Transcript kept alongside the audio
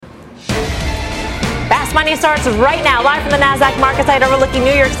Fast Money starts right now, live from the NASDAQ market site overlooking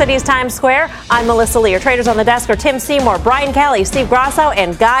New York City's Times Square. I'm Melissa Lee. Your traders on the desk are Tim Seymour, Brian Kelly, Steve Grasso,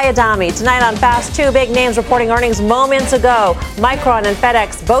 and Guy Adami. Tonight on Fast, two big names reporting earnings moments ago. Micron and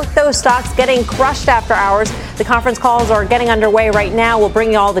FedEx, both those stocks getting crushed after hours. The conference calls are getting underway right now. We'll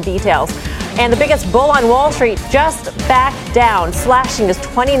bring you all the details. And the biggest bull on Wall Street just backed down, slashing his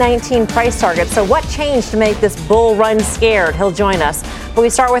 2019 price target. So what changed to make this bull run scared? He'll join us. But we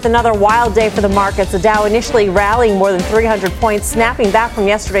start with another wild day for the markets. The Dow initially rallying more than 300 points, snapping back from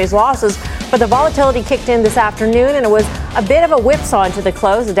yesterday's losses. But the volatility kicked in this afternoon, and it was a bit of a whipsaw into the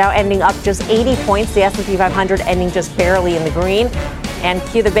close. The Dow ending up just 80 points, the S&P 500 ending just barely in the green. And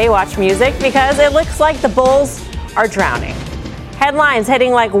cue the Baywatch music, because it looks like the bulls are drowning. Headlines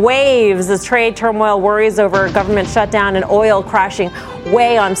hitting like waves as trade turmoil worries over government shutdown and oil crashing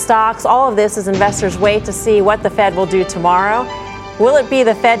weigh on stocks. All of this as investors wait to see what the Fed will do tomorrow. Will it be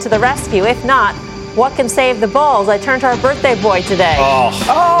the Fed to the rescue? If not, what can save the bulls? I turn to our birthday boy today.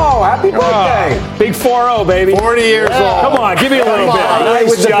 Oh, happy birthday. Big 4-0, baby. 40 years old. Come on, give me a little bit. Nice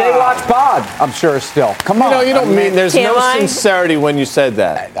with job. the Baywatch pod, I'm sure still. Come on. You don't mean there's no TMI? sincerity when you said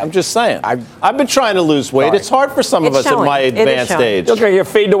that. I'm just saying. I've been trying to lose weight. Sorry. It's hard for some of It's us showing. at my It is advanced showing. age. Look like you're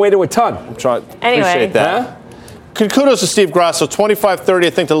fading away to a ton. Anyway. Appreciate that. Huh? Kudos to Steve Grasso, 2530. I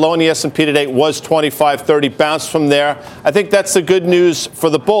think the low in the S&P today was 2530. Bounced from there. I think that's the good news for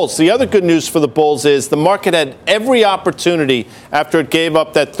the bulls. The other good news for the bulls is the market had every opportunity after it gave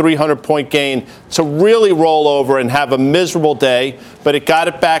up that 300-point gain to really roll over and have a miserable day, but it got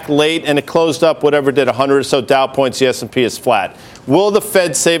it back late and it closed up whatever it did, 100 or so Dow points. The S&P is flat. Will the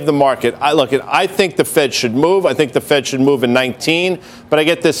Fed save the market? I think the Fed should move. I think the Fed should move in 19. But I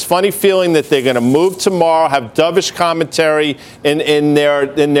get this funny feeling that they're going to move tomorrow, have dovish commentary in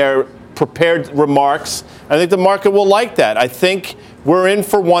their prepared remarks. I think the market will like that. I think we're in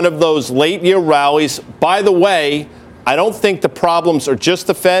for one of those late-year rallies. By the way, I don't think the problems are just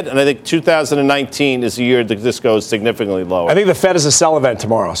the Fed, and I think 2019 is the year that this goes significantly lower. I think the Fed is a sell event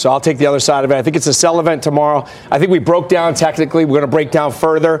tomorrow, so I'll take the other side of it. I think it's a sell event tomorrow. I think we broke down technically. We're going to break down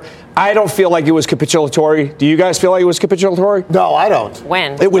further. I don't feel like it was capitulatory. Do you guys feel like it was capitulatory? No, I don't.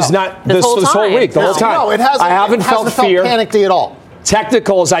 When? It was not This whole time. week, the whole time. No, it hasn't. I haven't felt fear. Panicky at all.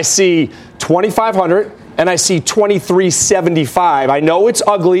 Technicals, I see 2,500 and I see 2375. I know it's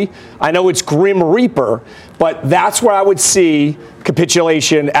ugly. I know it's Grim Reaper, but that's where I would see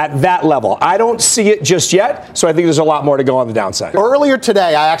capitulation at that level. I don't see it just yet, so I think there's a lot more to go on the downside. Earlier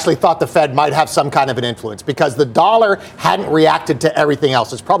today, I actually thought the Fed might have some kind of an influence because the dollar hadn't reacted to everything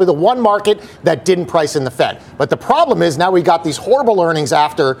else. It's probably the one market that didn't price in the Fed. But the problem is now we got these horrible earnings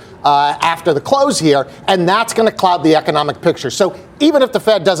after the close here, and that's going to cloud the economic picture. So even if the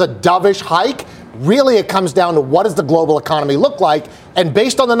Fed does a dovish hike, really it comes down to what does the global economy look like? And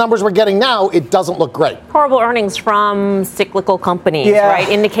based on the numbers we're getting now, it doesn't look great. Horrible earnings from cyclical companies, right?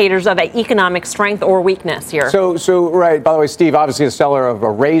 Indicators of economic strength or weakness here. So right. By the way, Steve, obviously a seller of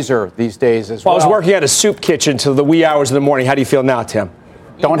a razor these days as well. I was working at a soup kitchen till the wee hours of the morning. How do you feel now, Tim?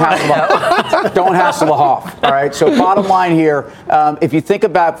 Don't hassle the Hoff. All right. So bottom line here, if you think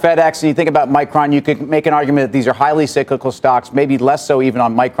about FedEx and you think about Micron, you could make an argument that these are highly cyclical stocks, maybe less so even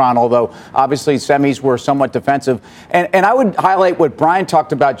on Micron, although obviously semis were somewhat defensive. And I would highlight what Brian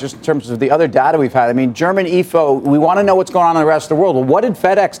talked about just in terms of the other data we've had. I mean, German IFO, we want to know what's going on in the rest of the world. Well, what did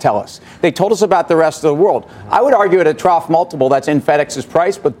FedEx tell us? They told us about the rest of the world. I would argue at a trough multiple that's in FedEx's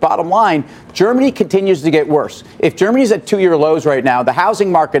price, but bottom line, Germany continues to get worse. If Germany's at 2-year lows right now, the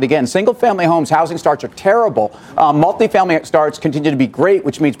housing market, again, single-family homes, housing starts are terrible. Multifamily starts continue to be great,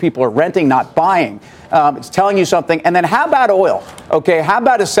 which means people are renting, not buying. It's telling you something. And then how about oil? Okay, how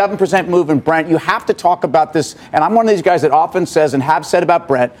about a 7% move in Brent? You have to talk about this. And I'm one of these guys that often says and have said about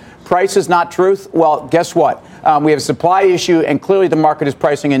Brent, price is not truth. Well, guess what? We have a supply issue, and clearly the market is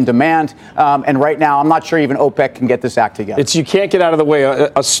pricing in demand. And right now, I'm not sure even OPEC can get this act together. You can't get out of the way.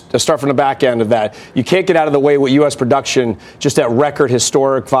 I'll start from the back end of that. You can't get out of the way with U.S. production just at record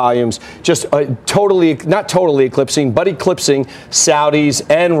historic volumes, just not totally eclipsing, but eclipsing Saudis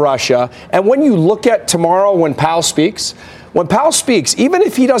and Russia. And when you look at tomorrow when Powell speaks, even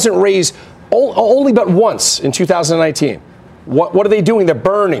if he doesn't raise only but once in 2019, what are they doing? They're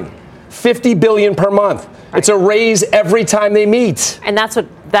burning $50 billion per month. Right. It's a raise every time they meet. And that's what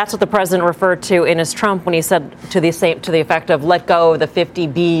the president referred to in his Trump when he said to the effect of let go of the 50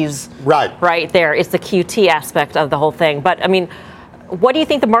 Bs. Right there. It's the QT aspect of the whole thing. But I mean, What do you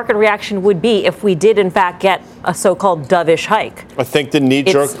think the market reaction would be if we did, in fact, get a so-called dovish hike? I think the knee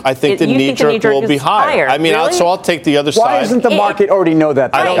jerk. The knee jerk will be higher. I mean, really? I'll take the other side. Why doesn't the market already know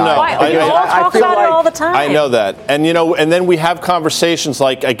that? I don't know. We all talk about it all the time. I know that, and and then we have conversations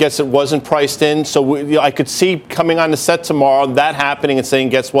like, I guess it wasn't priced in, so I could see coming on the set tomorrow that happening and saying,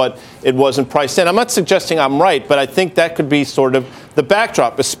 guess what, it wasn't priced in. I'm not suggesting I'm right, but I think that could be sort of the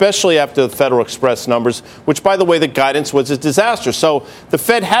backdrop, especially after the Federal Express numbers, which, by the way, the guidance was a disaster. So the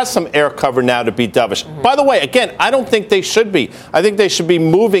Fed has some air cover now to be dovish. Mm-hmm. By the way, again, I don't think they should be. I think they should be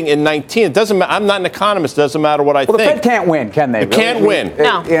moving in 19. It doesn't matter. I'm not an economist. It doesn't matter what I think. Well, the Fed can't win, can they? They can't win.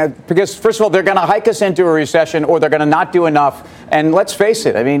 No. Because, first of all, they're going to hike us into a recession, or they're going to not do enough. And let's face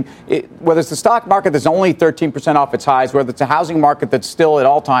it, I mean, whether it's the stock market that's only 13% off its highs, whether it's a housing market that's still at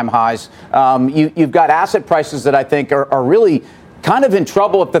all-time highs, you've got asset prices that I think are really kind of in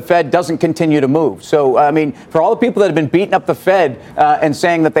trouble if the Fed doesn't continue to move. So, I mean, for all the people that have been beating up the Fed and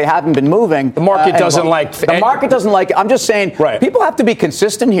saying that they haven't been moving, the market doesn't like. The market doesn't like it. I'm just saying, people have to be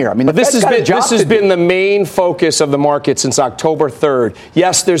consistent here. I mean, but this has been the main focus of the market since October 3rd.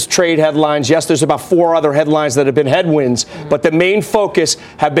 Yes, there's trade headlines. Yes, there's about 4 other headlines that have been headwinds. Mm-hmm. But the main focus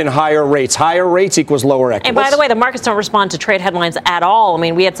have been higher rates. Higher rates equals lower equities. And by the way, the markets don't respond to trade headlines at all. I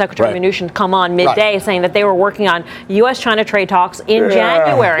mean, we had Secretary Mnuchin come on midday saying that they were working on U.S.-China trade talks in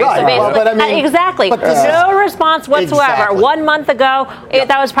January. Right. So basically, exactly. No response whatsoever. Exactly. 1 month ago,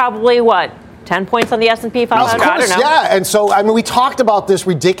 that was probably what? 10 points on the S&P 500? Of course, I don't know. yeah. And so, I mean, we talked about this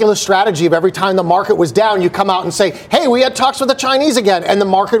ridiculous strategy of every time the market was down, you come out and say, hey, we had talks with the Chinese again, and the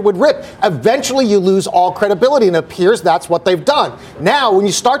market would rip. Eventually, you lose all credibility, and it appears that's what they've done. Now, when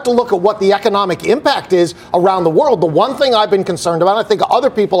you start to look at what the economic impact is around the world, the one thing I've been concerned about, and I think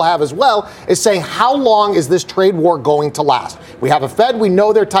other people have as well, is saying, how long is this trade war going to last? We have a Fed, we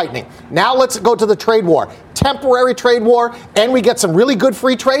know they're tightening. Now let's go to the trade war. Temporary trade war, and we get some really good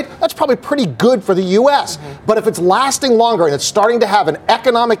free trade, that's probably pretty good for the U.S. Mm-hmm. But if it's lasting longer and it's starting to have an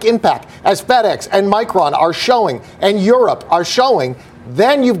economic impact, as FedEx and Micron are showing, and Europe are showing,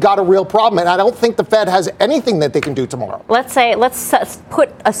 then you've got a real problem. And I don't think the Fed has anything that they can do tomorrow. Let's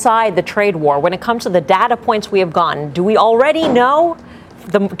put aside the trade war. When it comes to the data points we have gotten, do we already know,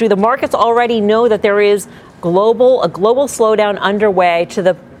 do the markets already know that there is a global slowdown underway to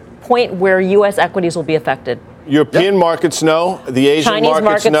the point where U.S. equities will be affected? European markets know. The Asian Chinese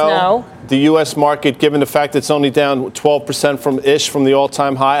markets know. The U.S. market, given the fact it's only down 12% from the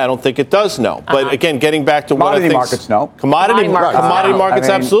all-time high, I don't think it does know. But again, getting back to what I think markets know. Commodity markets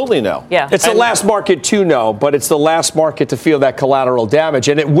absolutely know. Yeah. It's the last market to know, but it's the last market to feel that collateral damage,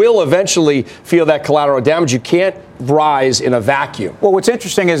 and it will eventually feel that collateral damage. You can't rise in a vacuum. Well, what's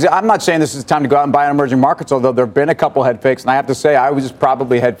interesting is I'm not saying this is the time to go out and buy in emerging markets, although there have been a couple head fakes, and I have to say I was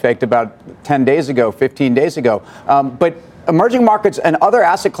probably head faked about 10 days ago, 15 days ago. But emerging markets and other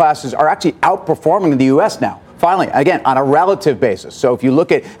asset classes are actually outperforming the U.S. now. Finally, again, on a relative basis. So if you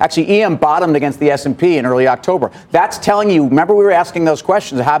look at, actually, EM bottomed against the S&P in early October. That's telling you, remember we were asking those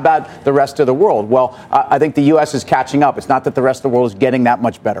questions, how about the rest of the world? Well, I think the U.S. is catching up. It's not that the rest of the world is getting that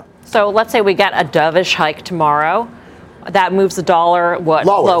much better. So let's say we get a dovish hike tomorrow. That moves the dollar lower.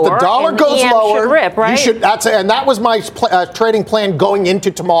 The dollar goes EM lower. Should rip, right? And that was my trading plan going into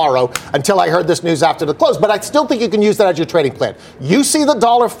tomorrow until I heard this news after the close. But I still think you can use that as your trading plan. You see the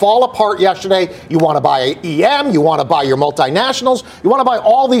dollar fall apart yesterday. You want to buy EM. You want to buy your multinationals. You want to buy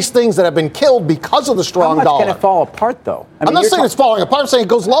all these things that have been killed because of the strong dollar. How much can it fall apart, though? I'm not saying it's falling apart. I'm saying it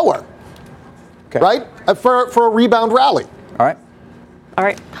goes lower. Okay. Right? For a rebound rally. All right. All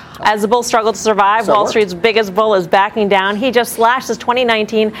right. As the bulls struggle to survive, Wall Street's biggest bull is backing down. He just slashed his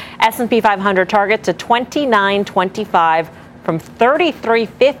 2019 S&P 500 target to 29.25 from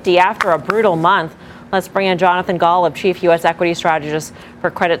 33.50 after a brutal month. Let's bring in Jonathan Golub, Chief U.S. Equity Strategist for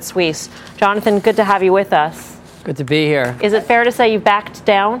Credit Suisse. Jonathan, good to have you with us. Good to be here. Is it fair to say you backed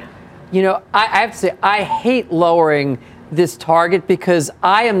down? You know, I have to say, I hate lowering this target because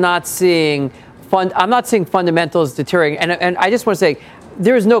I am not seeing fundamentals deteriorating. And I just want to say,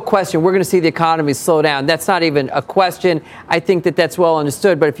 there is no question we're going to see the economy slow down. That's not even a question. I think that that's well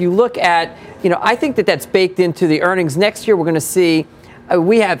understood. But if you look at, I think that that's baked into the earnings. Next year, we're going to see,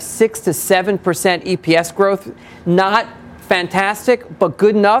 we have 6 to 7% EPS growth. Not fantastic, but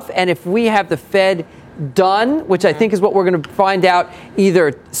good enough. And if we have the Fed done, which I think is what we're going to find out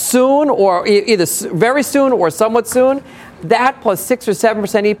either soon or either very soon or somewhat soon, that plus 6 or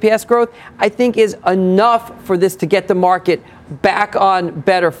 7% EPS growth, I think is enough for this to get the market back on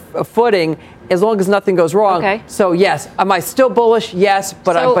better footing. as long as nothing goes wrong. Okay. So yes, am I still bullish? Yes,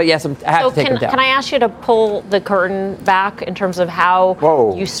 but yes, I have to take them down. Can I ask you to pull the curtain back in terms of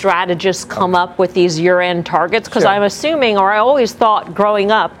how you strategists come up with these year-end targets? Because I'm assuming, or I always thought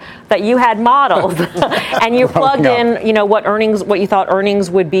growing up, that you had models and you plugged in, what you thought earnings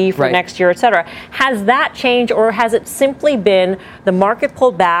would be for next year, et cetera. Has that changed, or has it simply been the market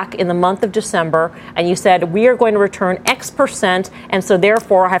pulled back in the month of December and you said we are going to return X%, and so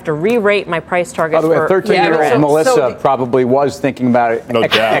therefore I have to re-rate my price targets? By the way, 13-year-old Melissa probably was thinking about it.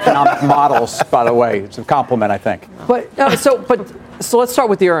 Economic models, by the way. It's a compliment, I think. So let's start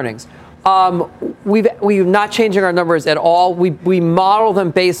with the earnings. We're not changing our numbers at all. We model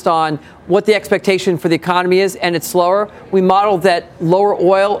them based on what the expectation for the economy is, and it's slower. We modeled that lower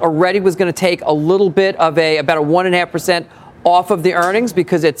oil already was going to take a little bit of about a 1.5% off of the earnings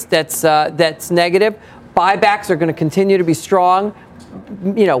because that's negative. Buybacks are going to continue to be strong.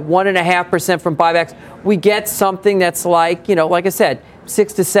 1.5% from buybacks. We get something that's like I said,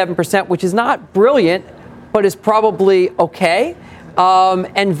 6 to 7%, which is not brilliant, but is probably okay.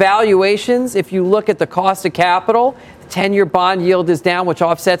 And valuations, if you look at the cost of capital, the 10-year bond yield is down, which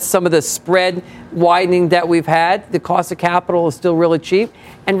offsets some of the spread widening that we've had. The cost of capital is still really cheap.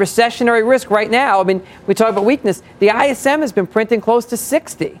 And recessionary risk right now, we talk about weakness. The ISM has been printing close to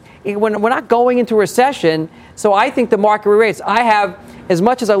 60. We're not going into recession, so I think the market re-rates. I have, as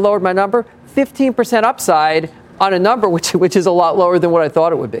much as I lowered my number, 15% upside on a number which is a lot lower than what I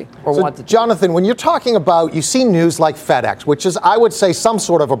thought it would be or wanted. Jonathan, when you're talking about, you see news like FedEx, which is, I would say, some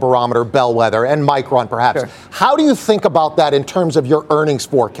sort of a barometer, bellwether, and Micron perhaps. Sure. How do you think about that in terms of your earnings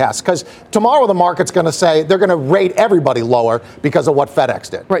forecast? Because tomorrow the market's going to say they're going to rate everybody lower because of what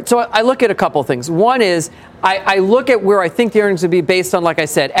FedEx did. Right. So I look at a couple of things. One is I look at where I think the earnings would be based on, like I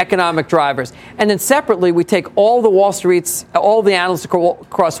said, economic drivers. And then separately, we take all the analysts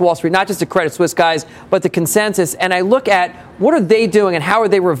across Wall Street, not just the Credit Suisse guys, but the consensus, and I look at what are they doing and how are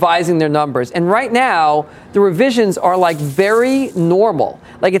they revising their numbers. And right now, the revisions are like very normal.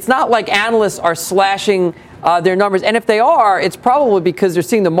 Like it's not like analysts are slashing their numbers. And if they are, it's probably because they're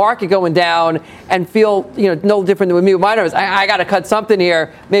seeing the market going down and feel no different than with me with my numbers. I got to cut something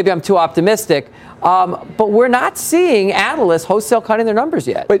here. Maybe I'm too optimistic. But we're not seeing analysts wholesale cutting their numbers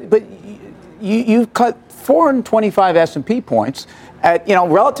yet. But you cut 425 S&P points at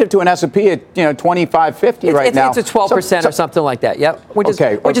relative to an S&P at 2550 right now. It's a 12% or something like that. Yep.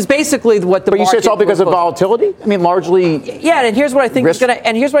 Which is basically what the. But you say it's all because of volatility? largely. Yeah, and here's what I think is going to.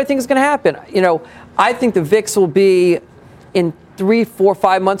 And here's what I think is going to happen. I think the VIX will be in 3, 4,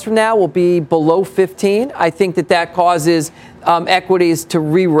 5 months from now will be below 15. I think that causes equities to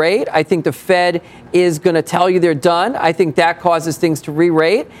re-rate. I think the Fed is going to tell you they're done. I think that causes things to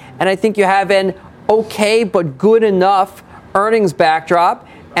re-rate. And I think you have an okay but good enough earnings backdrop.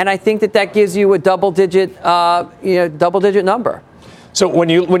 And I think that gives you a double-digit number. So when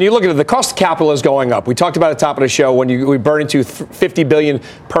you look at it, the cost of capital is going up. We talked about at the top of the show when we burn into $50 billion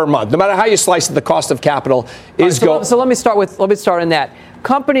per month. No matter how you slice it, the cost of capital is going. So let me start on that.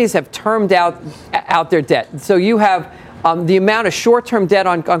 Companies have termed out their debt. So you have the amount of short-term debt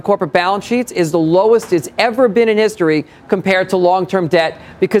on corporate balance sheets is the lowest it's ever been in history compared to long-term debt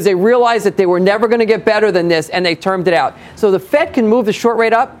because they realized that they were never going to get better than this and they termed it out. So the Fed can move the short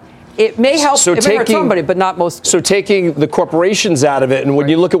rate up. It may help hurt somebody, but not most. So taking the corporations out of it, and when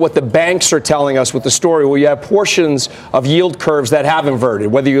you look at what the banks are telling us with the story, where you have portions of yield curves that have inverted,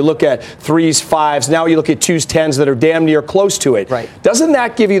 whether you look at 3s, 5s, now you look at 2s, 10s that are damn near close to it. Right. Doesn't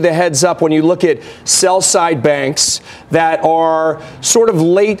that give you the heads up when you look at sell-side banks that are sort of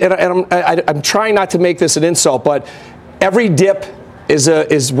late, and I'm trying not to make this an insult, but every dip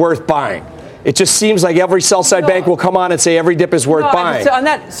is worth buying. It just seems like every sell-side bank will come on and say every dip is worth buying.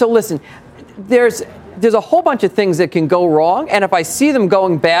 So listen, there's a whole bunch of things that can go wrong, and if I see them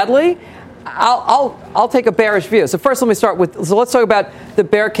going badly, I'll take a bearish view. So first, let's talk about the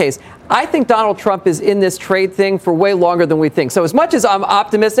bear case. I think Donald Trump is in this trade thing for way longer than we think. So as much as I'm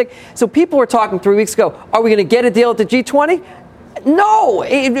optimistic, so people were talking 3 weeks ago, are we going to get a deal at the G20? No,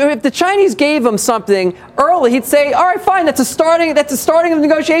 if the Chinese gave him something early, he'd say, all right, fine, that's a starting of the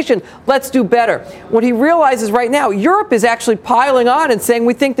negotiation. Let's do better. What he realizes right now, Europe is actually piling on and saying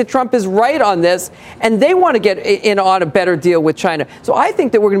we think that Trump is right on this, and they want to get in on a better deal with China. So I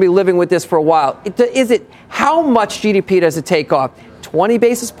think that we're going to be living with this for a while. How much GDP does it take off? 20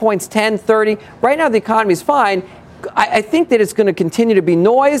 basis points, 10, 30? Right now the economy's fine. I think that it's going to continue to be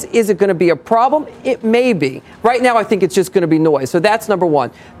noise. Is it going to be a problem? It may be. Right now, I think it's just going to be noise. So that's number one.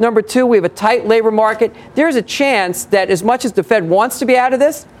 Number two, we have a tight labor market. There's a chance that as much as the Fed wants to be out of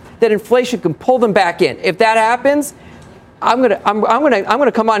this, that inflation can pull them back in. If that happens, I'm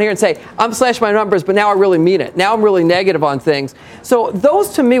gonna come on here and say I'm slashing my numbers, but now I really mean it. Now I'm really negative on things. So those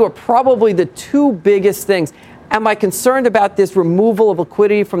to me were probably the two biggest things. Am I concerned about this removal of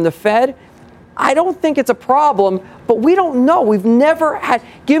liquidity from the Fed? I don't think it's a problem, but we don't know. We've never had.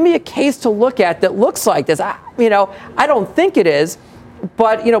 Give me a case to look at that looks like this. I don't think it is,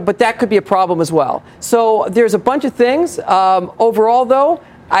 but that could be a problem as well. So there's a bunch of things. Overall, though,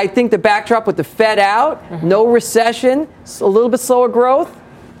 I think the backdrop with the Fed out, no recession, a little bit slower growth,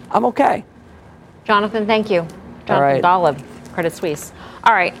 I'm okay. Jonathan, thank you. Jonathan Golub, Credit Suisse.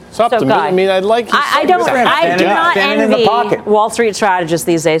 All right. It's up to me. I mean, I'd like. I do not envy Wall Street strategists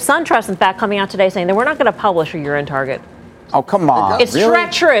these days. SunTrust, in fact, coming out today saying that we're not going to publish a year-end target. Oh, come on. It's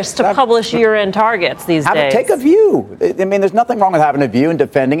treacherous to publish year-end targets these days. Take a view. I mean, there's nothing wrong with having a view and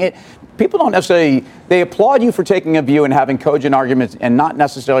defending it. People don't necessarily, they applaud you for taking a view and having cogent arguments and not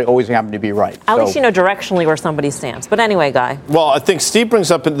necessarily always having to be right. At least you know directionally where somebody stands. But anyway, Guy. Well, I think Steve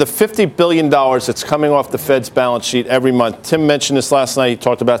brings up the $50 billion that's coming off the Fed's balance sheet every month. Tim mentioned this last night. He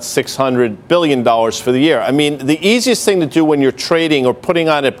talked about $600 billion for the year. I mean, the easiest thing to do when you're trading or putting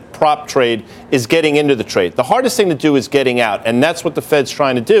on a prop trade is getting into the trade. The hardest thing to do is getting out. And that's what the Fed's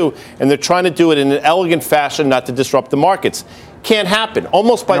trying to do. And they're trying to do it in an elegant fashion, not to disrupt the markets. Can't happen.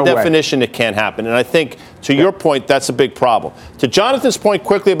 Almost by definition, it can't happen. And I think, to your point, that's a big problem. To Jonathan's point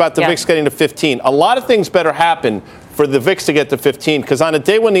quickly about the VIX getting to 15, a lot of things better happen for the VIX to get to 15, because on a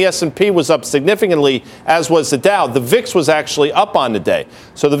day when the S&P was up significantly, as was the Dow, the VIX was actually up on the day.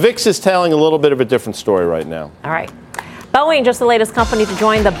 So the VIX is telling a little bit of a different story right now. All right. Boeing, just the latest company to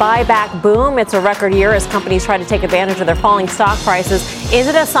join the buyback boom. It's a record year as companies try to take advantage of their falling stock prices. Is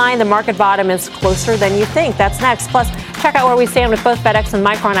it a sign the market bottom is closer than you think? That's next. Plus, check out where we stand with both FedEx and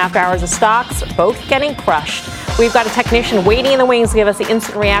Micron after hours of stocks, both getting crushed. We've got a technician waiting in the wings to give us the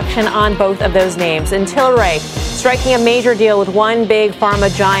instant reaction on both of those names. And Tilray striking a major deal with one big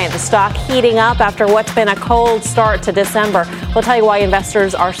pharma giant. The stock heating up after what's been a cold start to December. We'll tell you why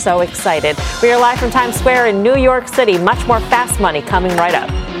investors are so excited. We are live from Times Square in New York City. Much more Fast Money coming right up.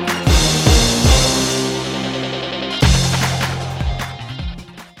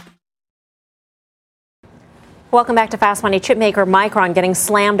 Welcome back to Fast Money. Chipmaker Micron getting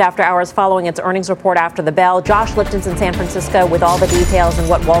slammed after hours following its earnings report after the bell. Josh Lipton's in San Francisco with all the details and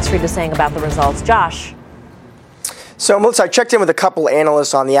what Wall Street is saying about the results. Josh. So, Melissa, I checked in with a couple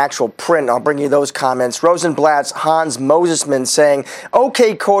analysts on the actual print. I'll bring you those comments. Rosenblatt's Hans Mosesman saying,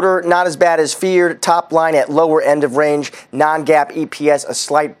 okay, quarter, not as bad as feared. Top line at lower end of range. Non-GAAP EPS, a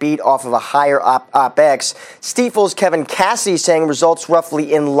slight beat off of a higher OpEx. Stifel's Kevin Cassidy saying results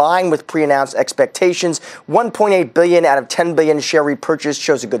roughly in line with pre-announced expectations. $1.8 billion out of $10 billion share repurchase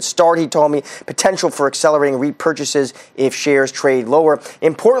shows a good start, he told me. Potential for accelerating repurchases if shares trade lower.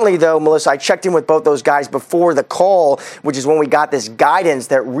 Importantly, though, Melissa, I checked in with both those guys before the call, which is when we got this guidance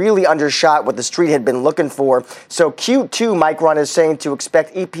that really undershot what the street had been looking for. So Q2, Micron is saying to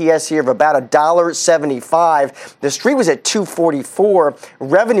expect EPS here of about $1.75. The street was at $2.44.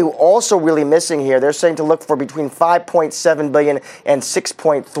 Revenue also really missing here. They're saying to look for between $5.7 billion and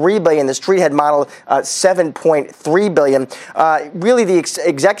 $6.3 billion. The street had modeled $7.3 billion. Really, the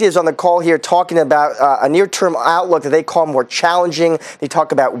executives on the call here talking about a near-term outlook that they call more challenging. They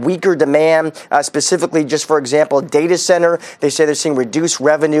talk about weaker demand, specifically, just for example, data center. They say they're seeing reduced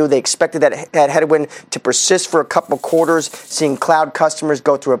revenue. They expected that headwind to persist for a couple quarters, seeing cloud customers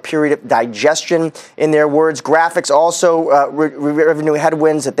go through a period of digestion, in their words. Graphics also revenue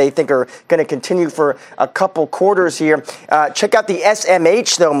headwinds that they think are going to continue for a couple quarters here. Check out the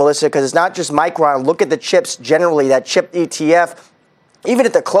SMH, though, Melissa, because it's not just Micron. Look at the chips generally, that chip ETF. Even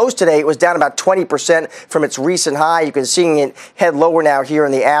at the close today, it was down about 20% from its recent high. You can see it head lower now here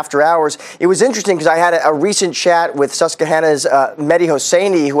in the after hours. It was interesting because I had a recent chat with Susquehanna's Mehdi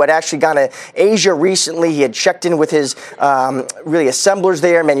Hosseini, who had actually gone to Asia recently. He had checked in with his really assemblers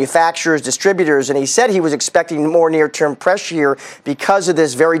there, manufacturers, distributors, and he said he was expecting more near-term pressure here because of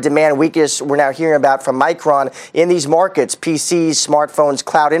this very demand weakness we're now hearing about from Micron in these markets, PCs, smartphones,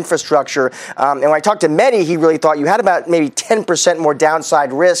 cloud infrastructure. And when I talked to Mehdi, he really thought you had about maybe 10% more downside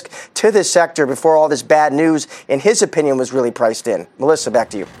risk to this sector before all this bad news, in his opinion, was really priced in. Melissa, back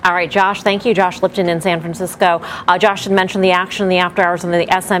to you. All right, Josh, thank you. Josh Lipton in San Francisco. Josh had mentioned the action in the after hours on the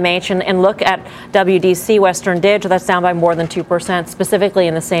SMH, and look at WDC, Western Dig, that's down by more than 2%, specifically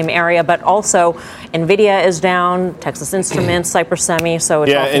in the same area, but also NVIDIA is down, Texas Instruments, Cypress Semi, so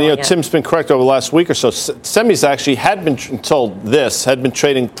it's all and Tim's been correct over the last week or so. Semis actually had been, until this, had been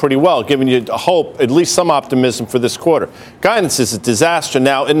trading pretty well, giving you hope, at least some optimism for this quarter. Guidance is a disaster.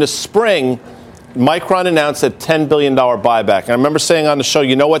 Now, in the spring, Micron announced a $10 billion buyback. And I remember saying on the show,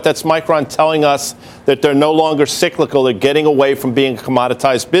 you know what? That's Micron telling us that they're no longer cyclical. They're getting away from being a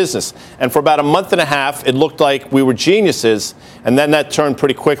commoditized business. And for about a month and a half, it looked like we were geniuses. And then that turned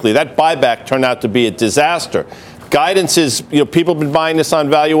pretty quickly. That buyback turned out to be a disaster. Guidance is, people have been buying this on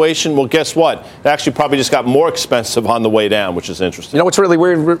valuation. Well, guess what? It actually probably just got more expensive on the way down, which is interesting. You know what's really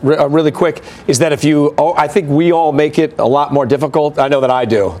weird, really quick, is that I think we all make it a lot more difficult. I know that I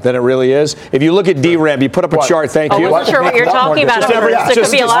do, than it really is. If you look at DRAM, you put up a chart. Thank you. I wasn't sure what you're talking about. It could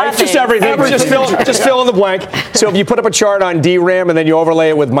be a lot of things. Just everything. Just fill in the blank. So if you put up a chart on DRAM and then you overlay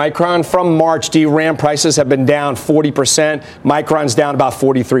it with Micron, from March, DRAM prices have been down 40%. Micron's down about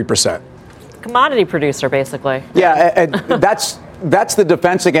 43%. Commodity producer, basically. Yeah, and that's the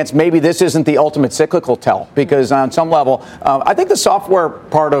defense against maybe this isn't the ultimate cyclical tell, because on some level, I think the software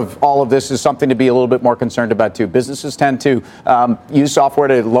part of all of this is something to be a little bit more concerned about, too. Businesses tend to use software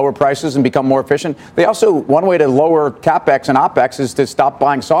to lower prices and become more efficient. They also, one way to lower CapEx and OpEx is to stop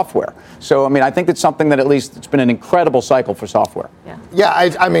buying software. So, I think it's something that at least it's been an incredible cycle for software. Yeah,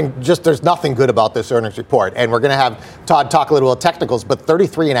 just there's nothing good about this earnings report. And we're going to have Todd talk a little about technicals, but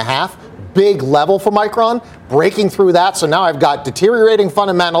 33.5, big level for Micron, breaking through that. So now I've got deteriorating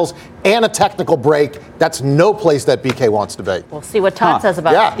fundamentals and a technical break. That's no place that BK wants to be. We'll see what Todd says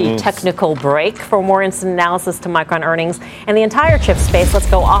about the technical break. For more instant analysis to Micron earnings and the entire chip space, let's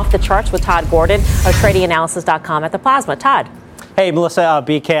go off the charts with Todd Gordon of TradingAnalysis.com at the Plasma. Todd. Hey, Melissa,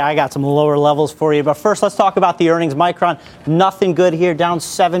 BK, I got some lower levels for you. But first, let's talk about the earnings. Micron, nothing good here, down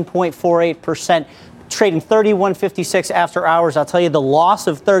 7.48%. Trading 31.56 after hours. I'll tell you, the loss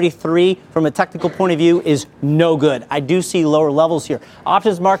of 33 from a technical point of view is no good. I do see lower levels here.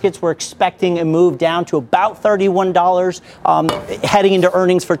 Options markets were expecting a move down to about $31 heading into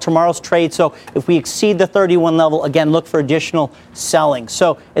earnings for tomorrow's trade. So if we exceed the 31 level, again, look for additional selling.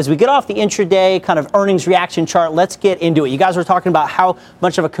 So as we get off the intraday kind of earnings reaction chart, let's get into it. You guys were talking about how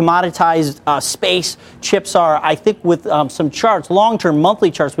much of a commoditized space chips are. I think with some charts, long-term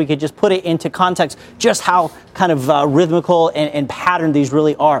monthly charts, we could just put it into context just how kind of rhythmical and patterned these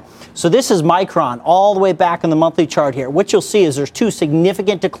really are. So this is Micron all the way back on the monthly chart here. What you'll see is there's two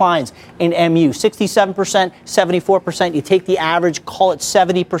significant declines in MU, 67%, 74%. You take the average, call it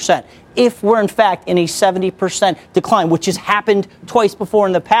 70%. If we're in fact in a 70% decline, which has happened twice before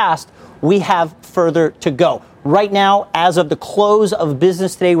in the past, we have further to go. Right now, as of the close of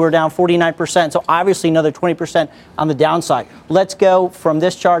business today, we're down 49%. So obviously another 20% on the downside. Let's go from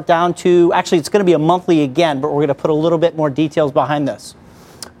this chart down to, actually, it's going to be a monthly again, but we're going to put a little bit more details behind this.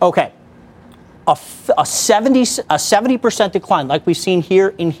 Okay. A 70% decline, like we've seen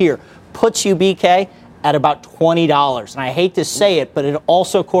here in here, puts you, BK, at about $20. And I hate to say it, but it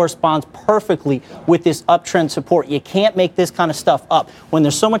also corresponds perfectly with this uptrend support. You can't make this kind of stuff up. When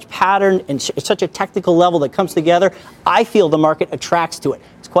there's so much pattern and such a technical level that comes together, I feel the market attracts to it.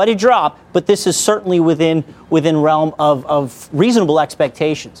 It's quite a drop, but this is certainly within realm of reasonable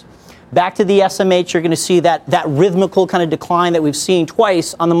expectations. Back to the SMH, you're going to see that rhythmical kind of decline that we've seen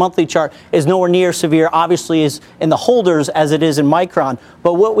twice on the monthly chart is nowhere near severe, obviously, is in the holders as it is in Micron.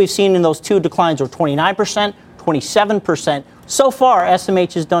 But what we've seen in those two declines are 29%, 27%. So far,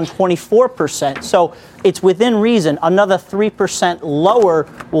 SMH has done 24%. So it's within reason. Another 3% lower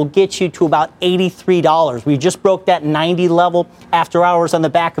will get you to about $83. We just broke that 90 level after hours on the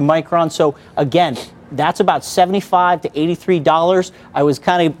back of Micron. So again, that's about $75 to $83. I was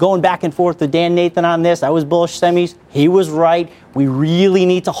kind of going back and forth with Dan Nathan on this. I was bullish semis. He was right. We really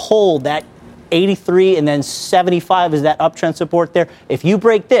need to hold that 83 and then 75 is that uptrend support there. If you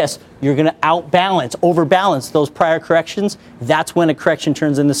break this, you're going to overbalance those prior corrections. That's when a correction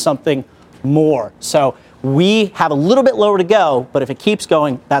turns into something more. So we have a little bit lower to go, but if it keeps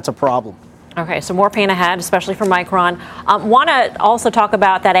going, that's a problem. Okay, so more pain ahead, especially for Micron. Want to also talk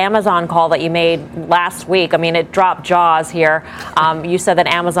about that Amazon call that you made last week. I mean, it dropped jaws here. You said that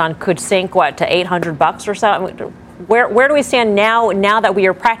Amazon could sink, to $800 or so? Where do we stand now that we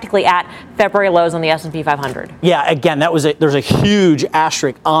are practically at February lows on the S&P 500? Yeah, again, there's a huge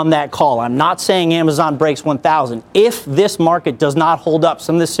asterisk on that call. I'm not saying Amazon breaks 1,000. If this market does not hold up,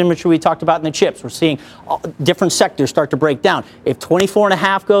 some of the symmetry we talked about in the chips, we're seeing different sectors start to break down. If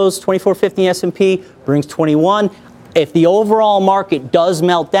 24.5 goes, 2450 S&P brings 21. If the overall market does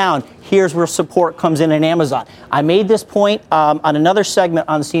melt down, here's where support comes in Amazon. I made this point on another segment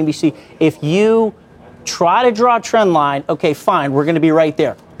on CNBC. If you try to draw a trend line, okay, fine, we're going to be right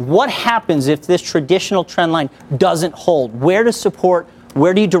there. What happens if this traditional trend line doesn't hold? Where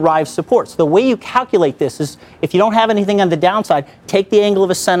do you derive support? So the way you calculate this is if you don't have anything on the downside, take the angle of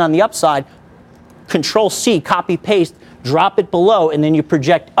ascent on the upside, Control-C, copy-paste, drop it below, and then you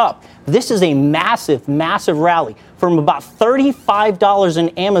project up. This is a massive, massive rally from about $35 in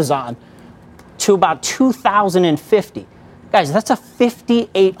Amazon to about $2,050. Guys, that's a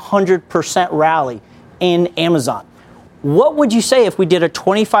 5,800% rally in Amazon. What would you say if we did a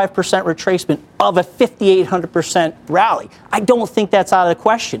 25% retracement of a 5,800% rally? I don't think that's out of the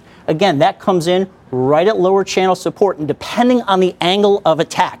question. Again, that comes in right at lower channel support, and depending on the angle of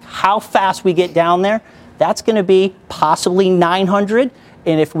attack, how fast we get down there, that's going to be possibly 900.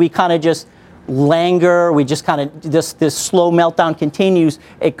 And if we kind of just languor, we just kind of, this slow meltdown continues,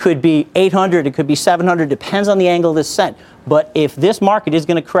 it could be 800, it could be 700, depends on the angle of descent. But if this market is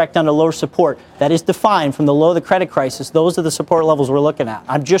going to correct down to lower support, that is defined from the low of the credit crisis, those are the support levels we're looking at.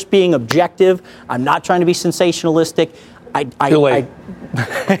 I'm just being objective. I'm not trying to be sensationalistic. I mean,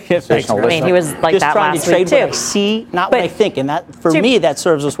 he was like just that trying last to trade week, too. what I see, not what I think. And that, for me, that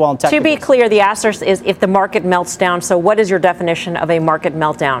serves us well in technical. To be clear, the asterisk is if the market melts down. So what is your definition of a market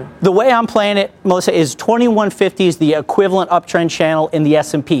meltdown? The way I'm playing it, Melissa, is 2150 is the equivalent uptrend channel in the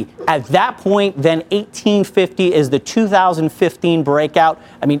S&P. At that point, then 1850 is the 2015 breakout.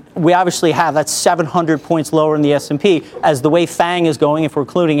 I mean, we obviously have that's 700 points lower in the S&P. As the way FANG is going, if we're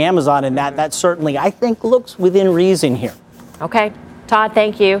including Amazon in that certainly, I think, looks within reason here. Okay. Todd,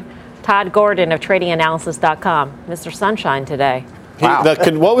 thank you. Todd Gordon of TradingAnalysis.com. Mr. Sunshine today. Wow.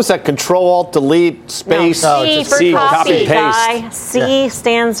 What was that? Control-Alt-Delete space? No, C for C, copy, copy, guy. C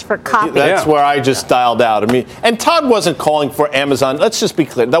stands for copy. That's where I just dialed out. I mean, and Todd wasn't calling for Amazon. Let's just be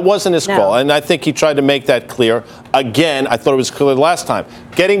clear. That wasn't his call. And I think he tried to make that clear. Again, I thought it was clear the last time.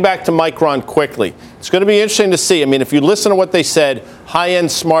 Getting back to Micron quickly. It's going to be interesting to see. I mean, if you listen to what they said, high-end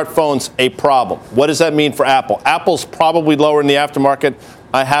smartphones, a problem. What does that mean for Apple? Apple's probably lower in the aftermarket.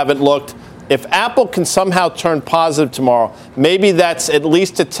 I haven't looked. If Apple can somehow turn positive tomorrow, maybe that's at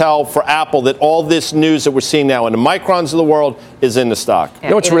least to tell for Apple that all this news that we're seeing now in the Microns of the world is in the stock. You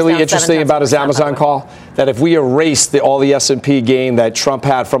know what's really interesting about his Amazon call? That if we erase all the S&P gain that Trump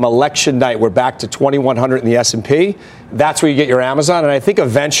had from election night, we're back to 2,100 in the S&P. That's where you get your Amazon. And I think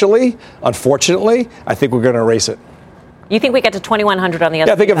eventually, unfortunately, I think we're going to erase it. You think we get to 2,100 on the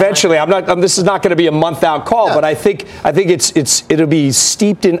other? Yeah, I think eventually. This is not going to be a month-out call, but I think it'll be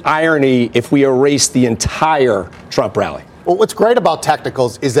steeped in irony if we erase the entire Trump rally. Well, what's great about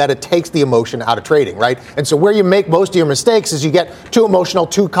technicals is that it takes the emotion out of trading, right? And so where you make most of your mistakes is you get too emotional,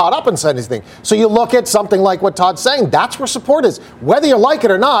 too caught up in something. So you look at something like what Todd's saying. That's where support is. Whether you like it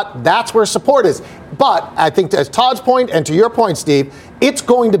or not, that's where support is. But I think as Todd's point and to your point, Steve, it's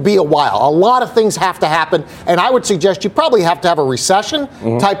going to be a while. A lot of things have to happen. And I would suggest you probably have to have a recession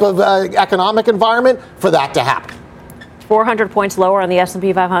type of economic environment for that to happen. 400 points lower on the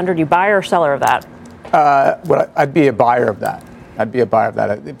S&P 500. You buyer or seller of that? I'd be a buyer of that.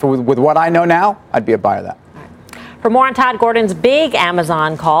 With what I know now, I'd be a buyer of that. For more on Todd Gordon's big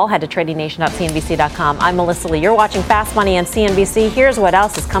Amazon call, head to tradingnation.cnbc.com. I'm Melissa Lee. You're watching Fast Money on CNBC. Here's what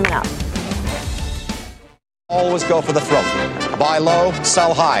else is coming up. Always go for the throat. Buy low,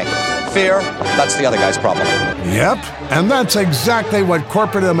 sell high. Fear, that's the other guy's problem. Yep, and that's exactly what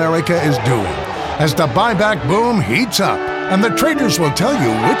corporate America is doing. As the buyback boom heats up, and the traders will tell you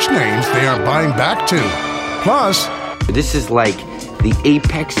which names they are buying back to. Plus, this is like the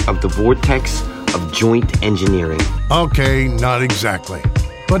apex of the vortex of joint engineering. Okay, not exactly.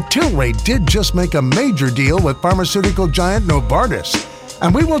 But Tilray did just make a major deal with pharmaceutical giant Novartis.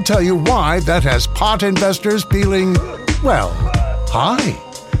 And we will tell you why that has pot investors feeling, well, high.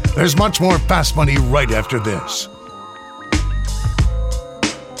 There's much more Fast Money right after this.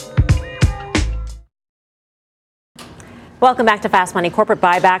 Welcome back to Fast Money. Corporate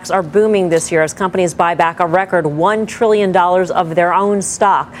buybacks are booming this year as companies buy back a record $1 trillion of their own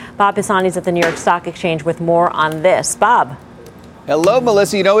stock. Bob Pisani's at the New York Stock Exchange with more on this. Bob. Hello,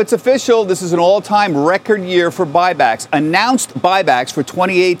 Melissa. You know, it's official. This is an all-time record year for buybacks. Announced buybacks for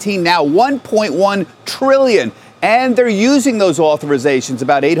 2018, now $1.1 trillion. And they're using those authorizations.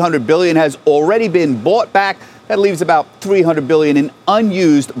 About $800 billion has already been bought back. That leaves about $300 billion in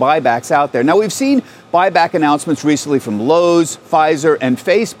unused buybacks out there. Now, we've seen buyback announcements recently from Lowe's, Pfizer, and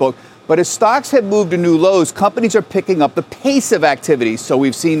Facebook. But as stocks have moved to new lows, companies are picking up the pace of activity. So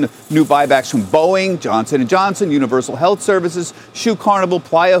we've seen new buybacks from Boeing, Johnson & Johnson, Universal Health Services, Shoe Carnival,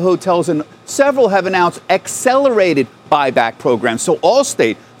 Playa Hotels, and several have announced accelerated buyback programs. So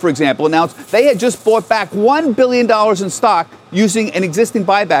Allstate, for example, announced they had just bought back $1 billion in stock using an existing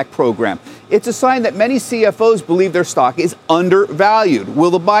buyback program. It's a sign that many CFOs believe their stock is undervalued.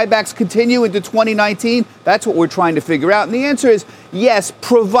 Will the buybacks continue into 2019? That's what we're trying to figure out. And the answer is yes,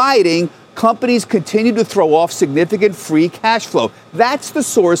 providing companies continue to throw off significant free cash flow. That's the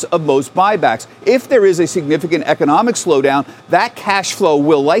source of most buybacks. If there is a significant economic slowdown, that cash flow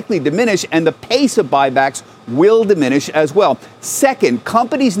will likely diminish and the pace of buybacks will diminish as well. Second,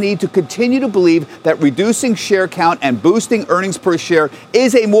 companies need to continue to believe that reducing share count and boosting earnings per share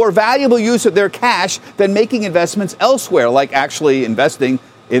is a more valuable use of their cash than making investments elsewhere, like actually investing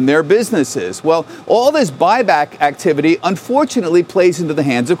in their businesses. Well, all this buyback activity unfortunately plays into the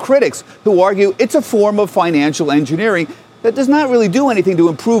hands of critics who argue it's a form of financial engineering that does not really do anything to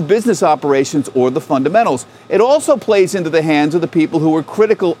improve business operations or the fundamentals. It also plays into the hands of the people who are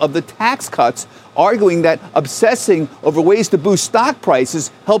critical of the tax cuts, arguing that obsessing over ways to boost stock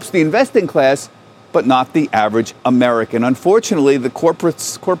prices helps the investing class, but not the average American. Unfortunately, the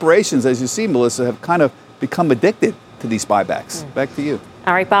corporations, as you see, Melissa, have kind of become addicted to these buybacks. Back to you.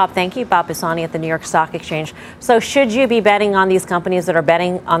 All right, Bob, thank you. Bob Pisani at the New York Stock Exchange. So should you be betting on these companies that are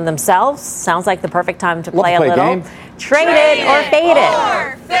betting on themselves? Sounds like the perfect time to play a little. Game. Trade it or fade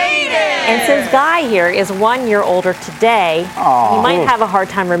it. And since Guy here is 1 year older today, he might have a hard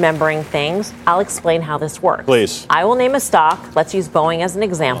time remembering things. I'll explain how this works. Please. I will name a stock. Let's use Boeing as an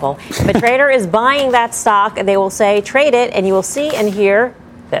example. If a trader is buying that stock, they will say trade it, and you will see and hear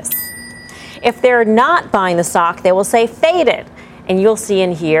this. If they're not buying the stock, they will say fade it, and you'll see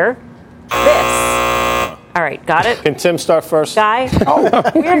and hear this. All right, got it? Can Tim start first? Guy,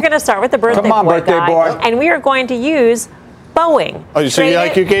 we are going to start with the birthday Come on, boy, birthday Guy, boy. and we are going to use Boeing. Oh, so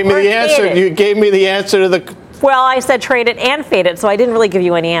Trade you gave me it the or answer. fade it. You gave me the answer to the. Well, I said trade it and fade it, so I didn't really give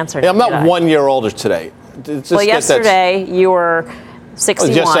you any answer. I'm did not I? 1 year older today. Well, yesterday you were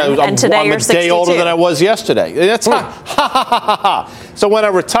 61, and today you're 62. I'm a day older than I was yesterday. That's So when I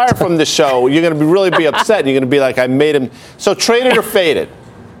retire from the show, you're going to really be upset. And you're going to be like, I made him. So trade it or fade it.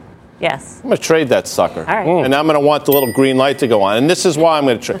 Yes. I'm going to trade that sucker. All right. And I'm going to want the little green light to go on. And this is why I'm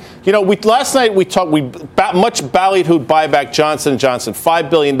going to trade. You know, last night we much ballyhooed buyback Johnson & Johnson, $5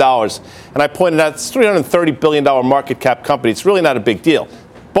 billion. And I pointed out it's a $330 billion market cap company. It's really not a big deal.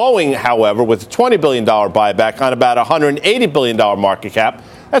 Boeing, however, with a $20 billion buyback on about a $180 billion market cap,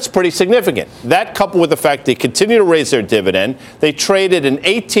 that's pretty significant. That coupled with the fact they continue to raise their dividend, they traded an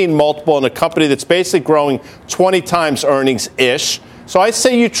 18 multiple in a company that's basically growing 20 times earnings-ish. So I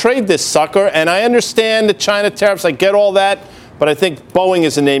say you trade this sucker, and I understand the China tariffs. I get all that. But I think Boeing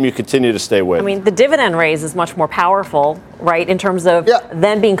is a name you continue to stay with. I mean, the dividend raise is much more powerful, right, in terms of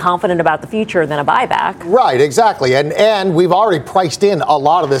them being confident about the future than a buyback. Right, exactly. And we've already priced in a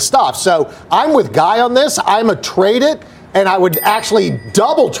lot of this stuff. So I'm with Guy on this. I'm a trade it, and I would actually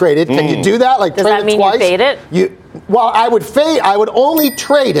double trade it. Can you do that? Like Does trade that it mean twice? you fade it? Well, I would only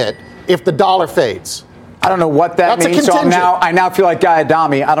trade it if the dollar fades. I don't know what that That's means. So I now feel like Guy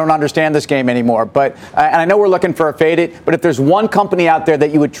Adami. I don't understand this game anymore. But and I know we're looking for a fade it. But if there's one company out there that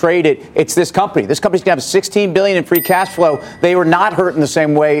you would trade it, it's this company. This company's gonna have $16 billion in free cash flow. They were not hurt in the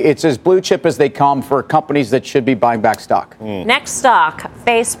same way. It's as blue chip as they come for companies that should be buying back stock. Next stock,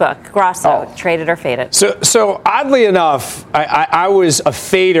 Facebook, Grosso, trade it or fade it. So oddly enough, I was a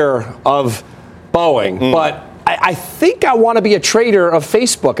fader of Boeing, but I think I want to be a trader of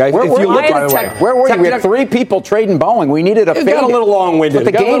Facebook. Where were you? We had 3 people trading Boeing. We needed a fade. It got a little long-winded.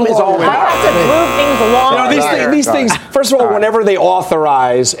 But the game is all about. I have to move things along. You know, these things, first of all, whenever they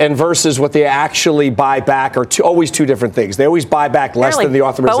authorize and versus what they actually buy back are always two different things. They always buy back less than the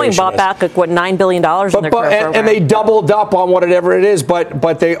authorization Boeing bought back, like, what, $9 billion in their program. And they doubled up on whatever it is,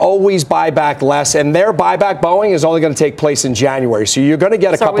 but they always buy back less. And their buyback, Boeing, is only going to take place in January. So you're going to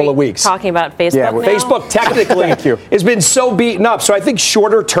get a couple of weeks. Talking about Facebook now? Facebook technically has been so beaten up. So I think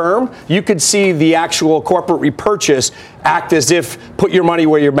shorter term, you could see the actual corporate repurchase act as if put your money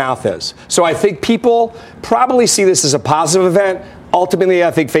where your mouth is. So I think people probably see this as a positive event. Ultimately,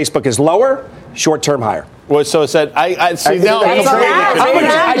 I think Facebook is lower, short term higher. Well, so it's that I see now.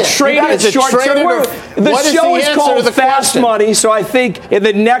 I traded short term. The show is called Fast Money, so I think in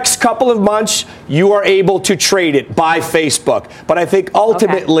the next couple of months you are able to trade it by Facebook. But I think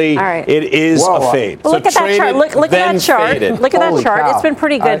ultimately it is a fade. Well, look at that chart. Look at that chart. Look at that chart. It's been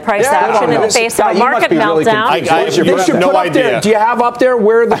pretty good price action in the face of a market meltdown. Do you have up there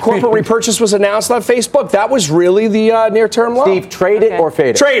where the corporate repurchase was announced on Facebook? That was really the near-term low. Steve, trade it or fade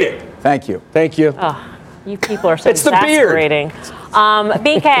it? Trade it. Thank you. Thank you. You people are so it's the beard. exasperating.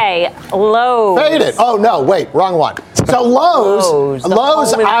 BK, Lowe's. Fade it. Oh, no, wait, wrong one. So Lowe's,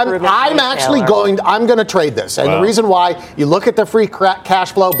 I'm actually going to trade this. And the reason why, you look at the free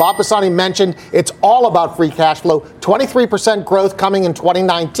cash flow, Bob Pisani mentioned it's all about free cash flow. 23% growth coming in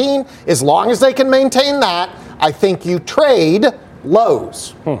 2019. As long as they can maintain that, I think you trade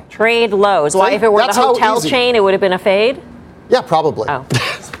Lowe's. Trade Lowe's. Why, if it were the hotel chain, it would have been a fade? Yeah, probably. Oh.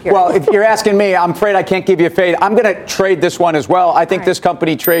 curious. Well, if you're asking me, I'm afraid I can't give you a fade. I'm going to trade this one as well. I think this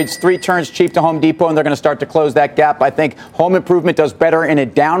company trades 3 turns cheap to Home Depot, and they're going to start to close that gap. I think home improvement does better in a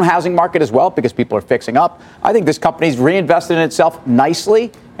down housing market as well because people are fixing up. I think this company's reinvested in itself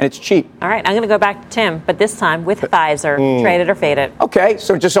nicely, and it's cheap. All right, I'm going to go back to Tim, but this time with Pfizer. Trade it or fade it. Okay,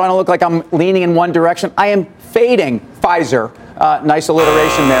 so just so I don't look like I'm leaning in one direction, I am fading Pfizer. Nice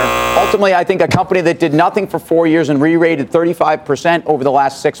alliteration there. Ultimately, I think a company that did nothing for 4 years and re-rated 35% over the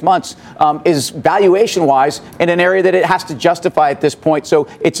last 6 months is valuation-wise in an area that it has to justify at this point. So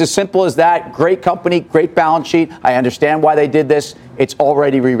it's as simple as that. Great company, great balance sheet. I understand why they did this. It's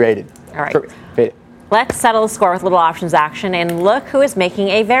already re-rated. All right. Fade it. Let's settle the score with little options action. And look who is making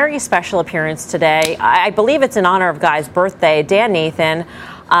a very special appearance today. I believe it's in honor of Guy's birthday, Dan Nathan.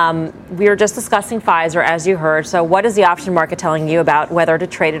 We were just discussing Pfizer, as you heard. So what is the option market telling you about whether to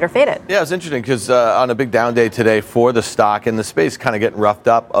trade it or fade it? Yeah, it's interesting because on a big down day today for the stock and the space kind of getting roughed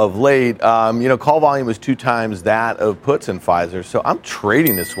up of late, call volume was 2 times that of puts in Pfizer. So I'm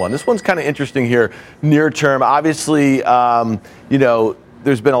trading this one. This one's kind of interesting here near term. Obviously,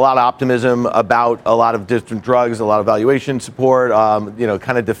 there's been a lot of optimism about a lot of different drugs, a lot of valuation support,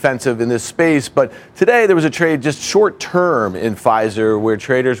 kind of defensive in this space. But today there was a trade just short term in Pfizer where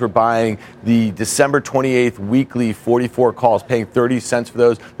traders were buying the December 28th weekly 44 calls, paying 30 cents for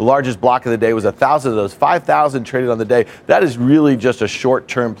those. The largest block of the day was 1,000 of those, 5,000 traded on the day. That is really just a short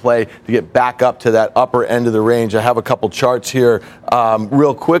term play to get back up to that upper end of the range. I have a couple charts here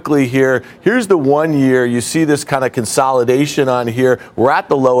real quickly here. Here's the 1 year. You see this kind of consolidation on here. We're at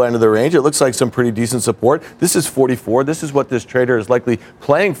the low end of the range. It looks like some pretty decent support. This is 44. This is what this trader is likely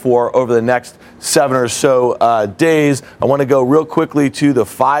playing for over the next 7 or so days. I want to go real quickly to the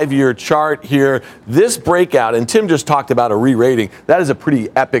 5-year chart here. This breakout, and Tim just talked about a re-rating, that is a pretty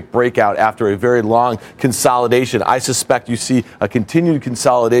epic breakout after a very long consolidation. I suspect you see a continued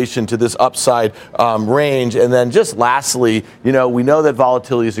consolidation to this upside range. And then just lastly, we know that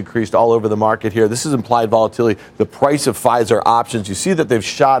volatility has increased all over the market here. This is implied volatility. The price of Pfizer options, you see that they've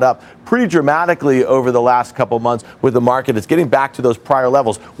shot up pretty dramatically over the last couple months with the market. It's getting back to those prior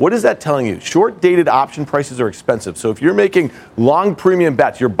levels. What is that telling you? Short-dated option prices are expensive. So if you're making long premium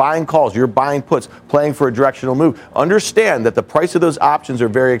bets, you're buying calls, you're buying puts, playing for a directional move, understand that the price of those options are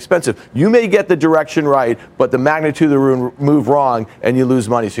very expensive. You may get the direction right, but the magnitude of the move wrong, and you lose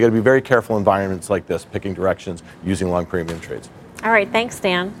money. So you got to be very careful in environments like this, picking directions using long premium trades. All right. Thanks,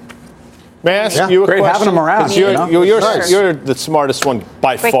 Dan. May I ask you a question? Great having them around. You're the smartest one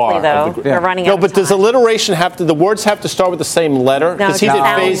by far. Though, we're running out of but does alliteration the words have to start with the same letter? Because he did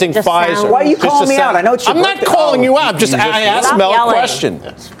phasing Pfizer. Why are you calling me out? I know it's your I'm not calling you out. I asked Mel a question.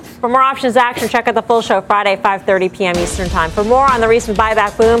 For more options action, check out the full show Friday, 5:30 p.m. Eastern Time. For more on the recent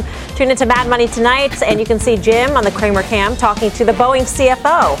buyback boom, tune into Mad Money tonight, and you can see Jim on the Kramer Cam talking to the Boeing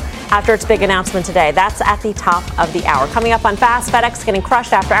CFO after its big announcement today. That's at the top of the hour. Coming up on Fast, FedEx getting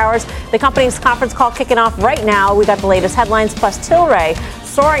crushed after hours. The company's conference call kicking off right now. We got the latest headlines, plus Tilray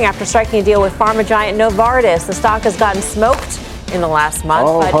soaring after striking a deal with pharma giant Novartis. The stock has gotten smoked in the last month,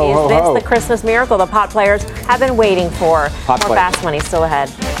 but is this the Christmas miracle the pot players have been waiting for? More Fast Money still ahead.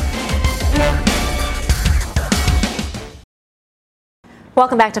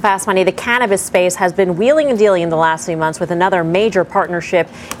 Welcome back to Fast Money. The cannabis space has been wheeling and dealing in the last few months with another major partnership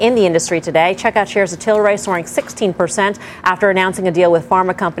in the industry today. Check out shares of Tilray soaring 16% after announcing a deal with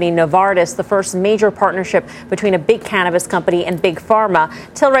pharma company Novartis, the first major partnership between a big cannabis company and big pharma.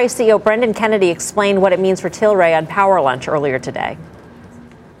 Tilray CEO Brendan Kennedy explained what it means for Tilray on Power Lunch earlier today.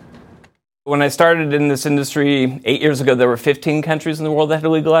 When I started in this industry 8 years ago, there were 15 countries in the world that had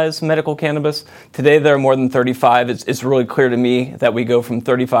legalized medical cannabis. Today, there are more than 35. It's really clear to me that we go from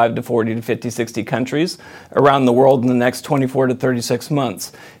 35 to 40 to 50, 60 countries around the world in the next 24 to 36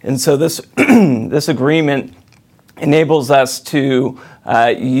 months. And so this this agreement enables us to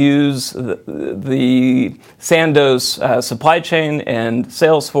use the Sandoz supply chain and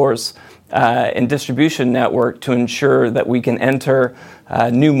sales force and distribution network to ensure that we can enter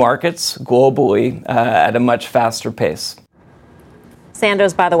new markets globally at a much faster pace.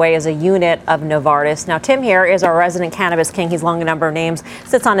 Sandoz, by the way, is a unit of Novartis. Now, Tim here is our resident cannabis king. He's long a number of names,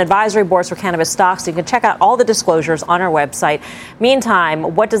 sits on advisory boards for cannabis stocks. You can check out all the disclosures on our website.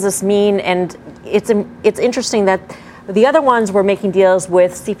 Meantime, what does this mean? And it's interesting that The other ones were making deals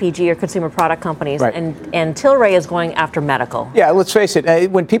with CPG or consumer product companies, Right. and Tilray is going after medical. Yeah, let's face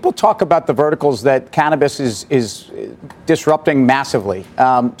it. When people talk about the verticals that cannabis is disrupting massively,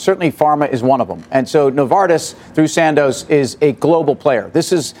 certainly pharma is one of them. And so Novartis, through Sandoz, is a global player.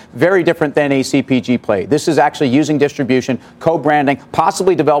 This is very different than a CPG play. This is actually using distribution, co-branding,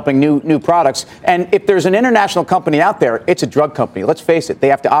 possibly developing new products. And if there's an international company out there, it's a drug company. Let's face it. They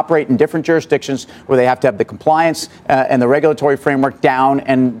have to operate in different jurisdictions where they have to have the compliance and the regulatory framework down.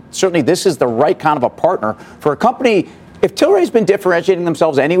 And certainly this is the right kind of a partner for a company. If Tilray's been differentiating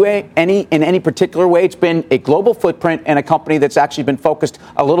themselves anyway, in any particular way, it's been a global footprint and a company that's actually been focused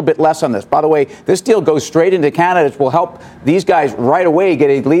a little bit less on this. By the way, this deal goes straight into Canada. It will help these guys right away get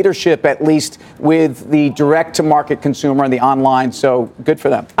a leadership, at least with the direct-to-market consumer and the online. So good for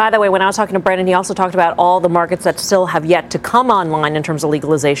them. By the way, when I was talking to Brendan, he also talked about all the markets that still have yet to come online in terms of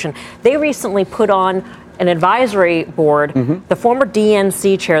legalization. They recently put on an advisory board, the former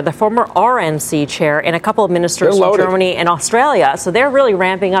DNC chair, the former RNC chair, and a couple of ministers from Germany and Australia. So they're really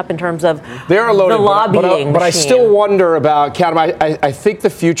ramping up in terms of they're loaded, the lobbying but I still wonder about Canopy. I think the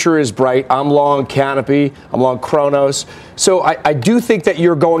future is bright. I'm long Canopy. I'm long Kronos. So I do think that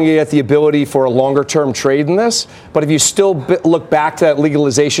you're going to get the ability for a longer-term trade in this. But if you still look back to that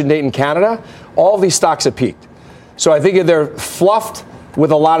legalization date in Canada, all of these stocks have peaked. So I think they're fluffed with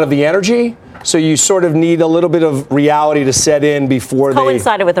a lot of the energy. So you sort of need a little bit of reality to set in before they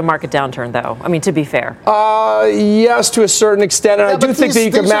coincided with the market downturn, though. I mean, to be fair. Yes, to a certain extent. And I do think that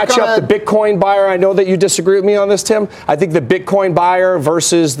you can match up the Bitcoin buyer. I know that you disagree with me on this, Tim. I think the Bitcoin buyer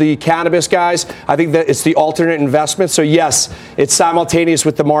versus the cannabis guys, I think that it's the alternate investment. So, yes, it's simultaneous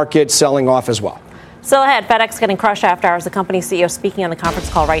with the market selling off as well. Still ahead, FedEx getting crushed after hours. The company CEO speaking on the conference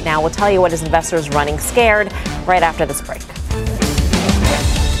call right now. We'll tell you what his investors running scared right after this break.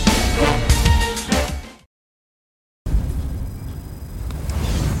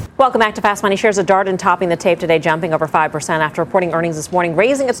 Welcome back to Fast Money. Shares of Darden topping the tape today, jumping over 5% after reporting earnings this morning,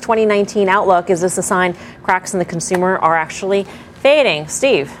 raising its 2019 outlook. Is this a sign cracks in the consumer are actually fading?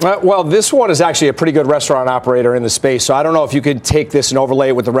 Steve? Well, this one is actually a pretty good restaurant operator in the space, so I don't know if you could take this and overlay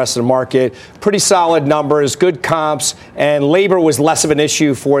it with the rest of the market. Pretty solid numbers, good comps, and labor was less of an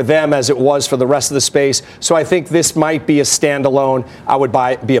issue for them as it was for the rest of the space. So I think this might be a standalone. I would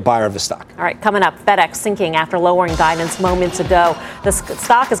be a buyer of the stock. All right, coming up, FedEx sinking after lowering guidance moments ago. The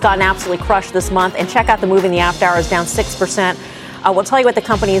stock has gotten absolutely crushed this month, and check out the move in the after hours, down 6%. We'll tell you what the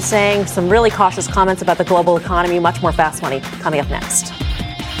company is saying, some really cautious comments about the global economy, much more Fast Money coming up next.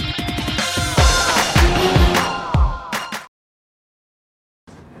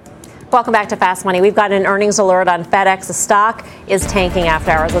 Welcome back to Fast Money. We've got an earnings alert on FedEx. The stock is tanking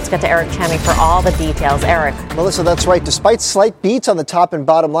after hours. Let's get to Eric Chemi for all the details. Eric. Melissa, that's right. Despite slight beats on the top and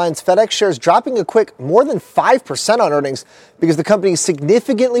bottom lines, FedEx shares dropping a quick more than 5% on earnings because the company is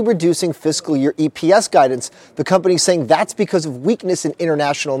significantly reducing fiscal year EPS guidance. The company is saying that's because of weakness in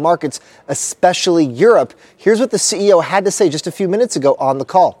international markets, especially Europe. Here's what the CEO had to say just a few minutes ago on the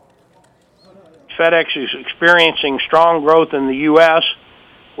call. FedEx is experiencing strong growth in the U.S.,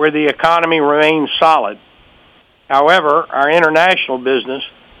 where the economy remains solid. However, our international business,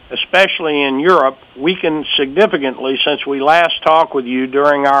 especially in Europe, weakened significantly since we last talked with you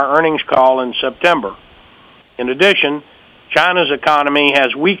during our earnings call in September. In addition, China's economy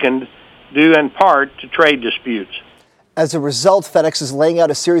has weakened due in part to trade disputes. As a result, FedEx is laying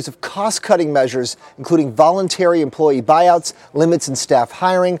out a series of cost-cutting measures, including voluntary employee buyouts, limits in staff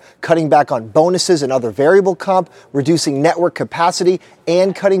hiring, cutting back on bonuses and other variable comp, reducing network capacity,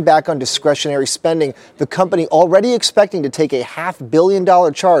 and cutting back on discretionary spending. The company already expecting to take a $500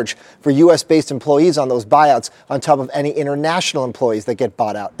 million charge for U.S.-based employees on those buyouts, on top of any international employees that get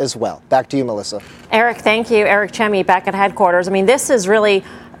bought out as well. Back to you, Melissa. Eric, thank you. Eric Chemi back at headquarters. I mean,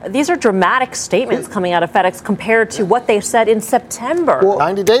 these are dramatic statements coming out of FedEx compared to what they said in September. Well,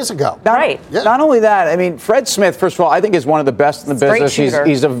 90 days ago. Not only that, I mean, Fred Smith, first of all, I think is one of the best in the business.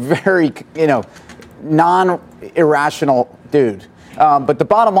 He's a very, non-irrational dude. But the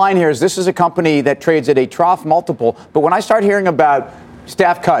bottom line here is this is a company that trades at a trough multiple. But when I start hearing about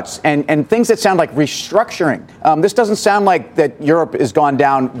staff cuts and things that sound like restructuring, this doesn't sound like that Europe has gone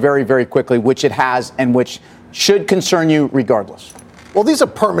down very, very quickly, which it has and which should concern you regardless. well, these are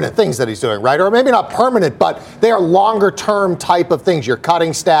permanent things that he's doing, right? Or maybe not permanent, but they are longer term type of things. You're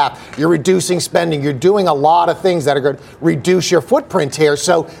cutting staff, you're reducing spending, you're doing a lot of things that are going to reduce your footprint here.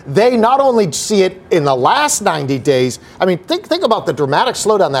 So they not only see it in the last 90 days, I mean, think about the dramatic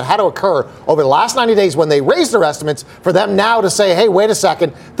slowdown that had to occur over the last 90 days when they raised their estimates for them now to say, hey, wait a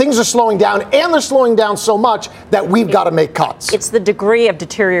second, things are slowing down, and they're slowing down so much that we've got to make cuts. It's the degree of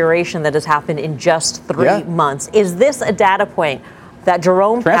deterioration that has happened in just 3 months. Is this a data point that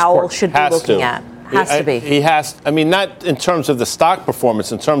Jerome Powell should be looking at? Has to be. He has. I mean, not in terms of the stock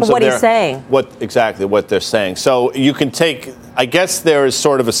performance, in terms of what he's saying. What they're saying. So you can take. I guess there is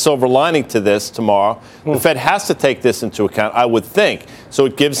sort of a silver lining to this tomorrow. The Fed has to take this into account, I would think. So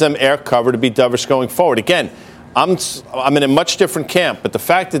it gives them air cover to be dovish going forward. Again, I'm in a much different camp, but the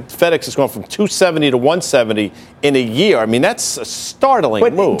fact that FedEx is going from 270 to 170 in a year, I mean, that's a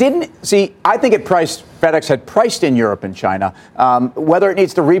startling move. I think FedEx had priced in Europe and China. Whether it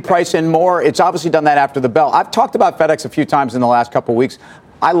needs to reprice in more, it's obviously done that after the bell. I've talked about FedEx a few times in the last couple of weeks.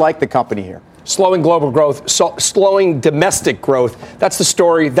 I like the company here. Slowing global growth, slowing domestic growth. That's the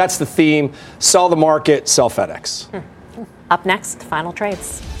story. That's the theme. Sell the market, sell FedEx. Up next, final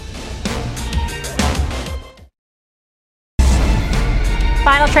trades.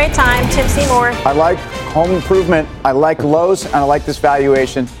 Final trade time. Tim Seymour. I like home improvement. I like Lowe's, and I like this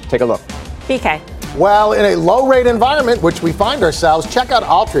valuation. Take a look. BK. Well, in a low-rate environment, which we find ourselves, check out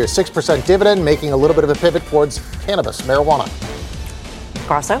Altria, 6% dividend, making a little bit of a pivot towards cannabis, marijuana.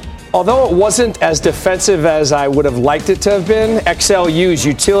 Grasso. Although it wasn't as defensive as I would have liked it to have been, XLU's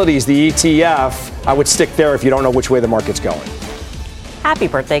utilities, the ETF, I would stick there if you don't know which way the market's going. Happy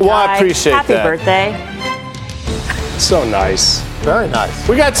birthday, Guy. Well, I appreciate Happy that. birthday. So nice. Very nice.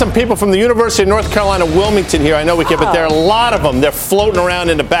 We got some people from the University of North Carolina, Wilmington here. I know we can, but there are a lot of them. They're floating around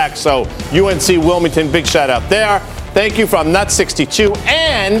in the back. So UNC Wilmington, big shout out there. Thank you from Nut 62.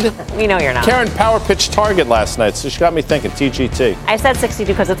 And we know you're not. Karen power pitched Target last night, so she got me thinking TGT. I said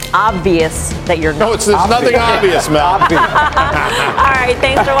 62 because it's obvious that you're not. No, there's nothing obvious, Mel. All right,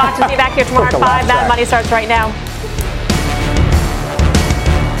 thanks for watching. See you back here tomorrow at 5. Mad Money starts right now.